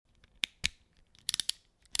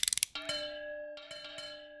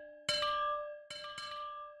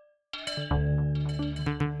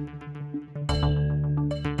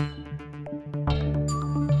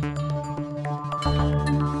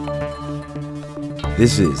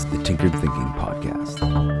This is the Tinkered Thinking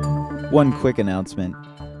Podcast. One quick announcement.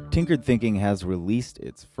 Tinkered Thinking has released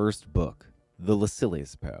its first book, The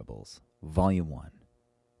Lucilius Parables, Volume 1.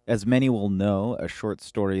 As many will know, a short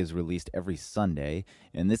story is released every Sunday,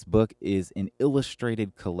 and this book is an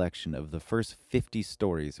illustrated collection of the first 50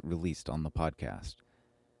 stories released on the podcast.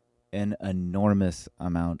 An enormous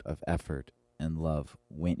amount of effort and love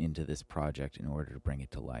went into this project in order to bring it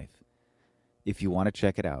to life. If you want to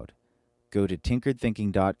check it out, go to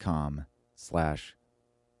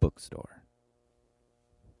tinkeredthinking.com/bookstore.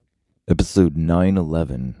 Episode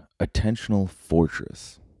 911, Attentional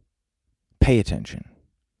Fortress. Pay attention.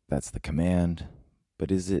 That's the command. But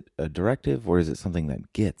is it a directive or is it something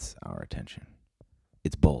that gets our attention?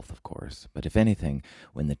 It's both, of course. But if anything,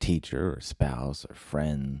 when the teacher or spouse or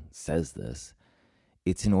friend says this,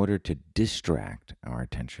 it's in order to distract our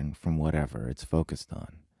attention from whatever it's focused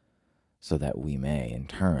on, so that we may, in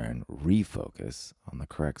turn, refocus on the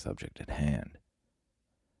correct subject at hand.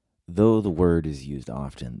 Though the word is used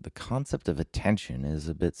often, the concept of attention is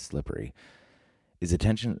a bit slippery. Is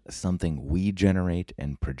attention something we generate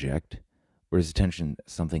and project, or is attention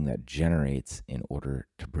something that generates in order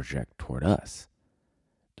to project toward us?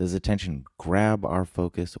 Does attention grab our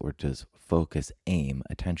focus, or does focus aim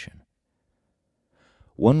attention?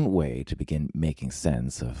 One way to begin making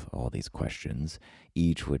sense of all these questions,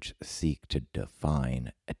 each which seek to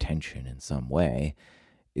define attention in some way,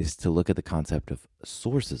 is to look at the concept of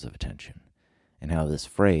sources of attention and how this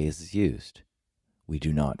phrase is used. We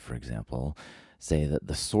do not, for example, say that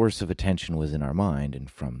the source of attention was in our mind, and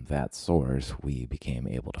from that source we became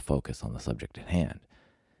able to focus on the subject at hand.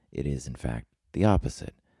 It is, in fact, the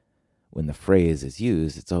opposite. When the phrase is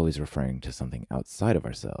used, it's always referring to something outside of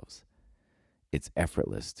ourselves. It's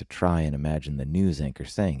effortless to try and imagine the news anchor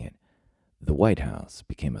saying it. The White House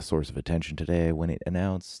became a source of attention today when it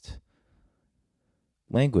announced.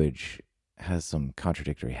 Language has some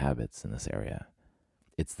contradictory habits in this area.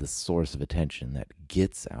 It's the source of attention that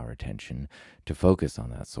gets our attention to focus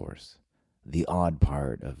on that source. The odd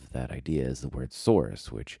part of that idea is the word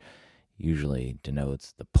source, which usually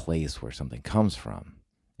denotes the place where something comes from.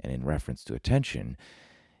 And in reference to attention,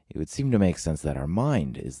 it would seem to make sense that our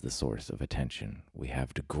mind is the source of attention we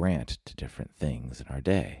have to grant to different things in our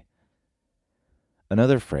day.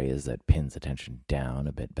 Another phrase that pins attention down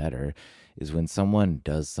a bit better is when someone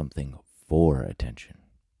does something for attention.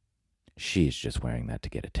 She's just wearing that to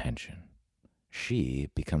get attention. She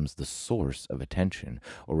becomes the source of attention,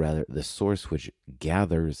 or rather, the source which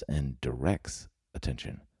gathers and directs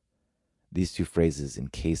attention. These two phrases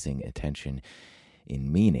encasing attention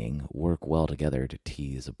in meaning work well together to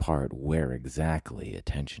tease apart where exactly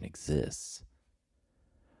attention exists.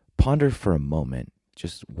 Ponder for a moment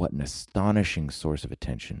just what an astonishing source of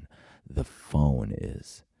attention the phone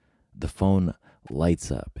is. The phone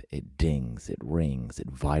lights up, it dings, it rings,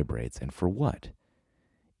 it vibrates, and for what?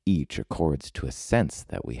 Each accords to a sense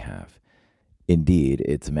that we have. Indeed,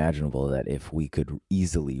 it's imaginable that if we could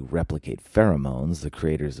easily replicate pheromones, the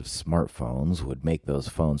creators of smartphones would make those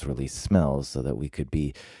phones release smells so that we could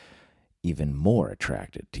be even more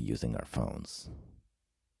attracted to using our phones.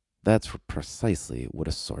 That's precisely what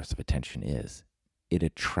a source of attention is. It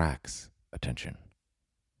attracts attention.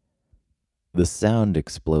 The sound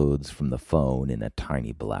explodes from the phone in a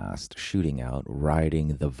tiny blast, shooting out,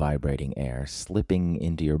 riding the vibrating air, slipping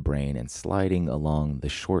into your brain, and sliding along the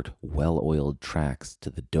short, well-oiled tracks to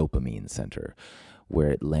the dopamine center, where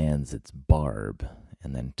it lands its barb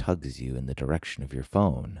and then tugs you in the direction of your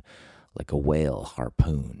phone, like a whale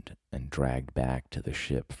harpooned and dragged back to the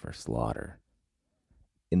ship for slaughter.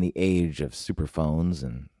 In the age of superphones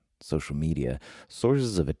and social media,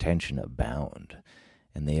 sources of attention abound,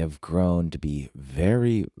 and they have grown to be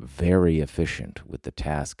very, very efficient with the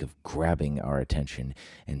task of grabbing our attention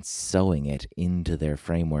and sewing it into their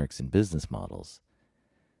frameworks and business models.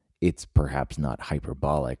 It's perhaps not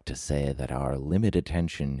hyperbolic to say that our limited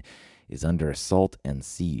attention is under assault and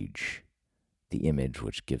siege, the image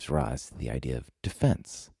which gives rise to the idea of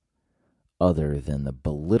defense. Other than the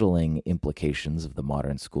belittling implications of the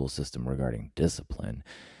modern school system regarding discipline,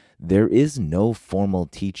 there is no formal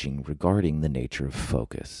teaching regarding the nature of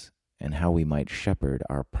focus and how we might shepherd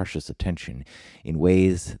our precious attention in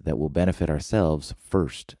ways that will benefit ourselves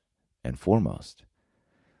first and foremost.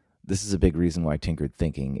 This is a big reason why Tinkered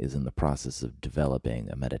Thinking is in the process of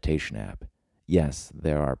developing a meditation app. Yes,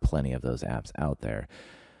 there are plenty of those apps out there,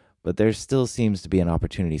 but there still seems to be an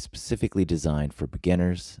opportunity specifically designed for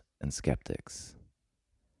beginners and skeptics.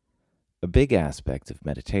 A big aspect of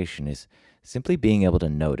meditation is simply being able to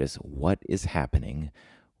notice what is happening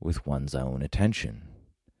with one's own attention.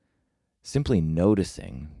 Simply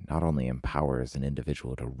noticing not only empowers an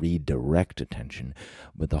individual to redirect attention,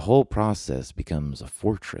 but the whole process becomes a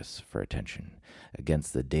fortress for attention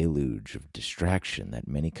against the deluge of distraction that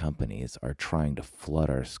many companies are trying to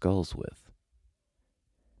flood our skulls with.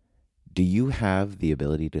 Do you have the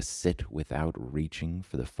ability to sit without reaching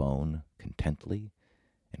for the phone contently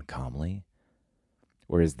and calmly?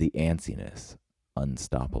 Or is the antsiness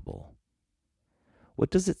unstoppable?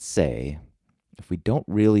 What does it say if we don't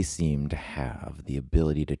really seem to have the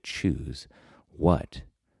ability to choose what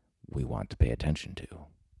we want to pay attention to?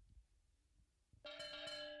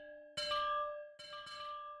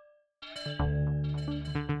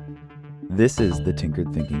 This is the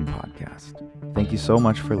Tinkered Thinking Podcast. Thank you so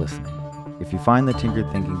much for listening. If you find the Tinkered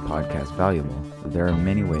Thinking Podcast valuable, there are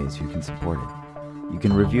many ways you can support it. You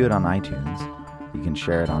can review it on iTunes. You can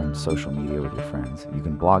share it on social media with your friends. You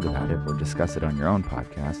can blog about it or discuss it on your own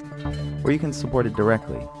podcast. Or you can support it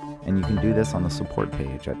directly, and you can do this on the support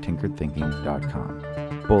page at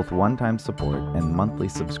tinkeredthinking.com. Both one-time support and monthly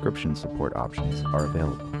subscription support options are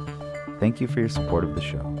available. Thank you for your support of the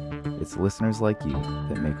show. It's listeners like you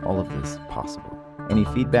that make all of this possible. Any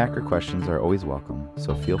feedback or questions are always welcome,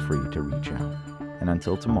 so feel free to reach out. And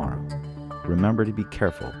until tomorrow, remember to be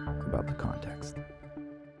careful about the context.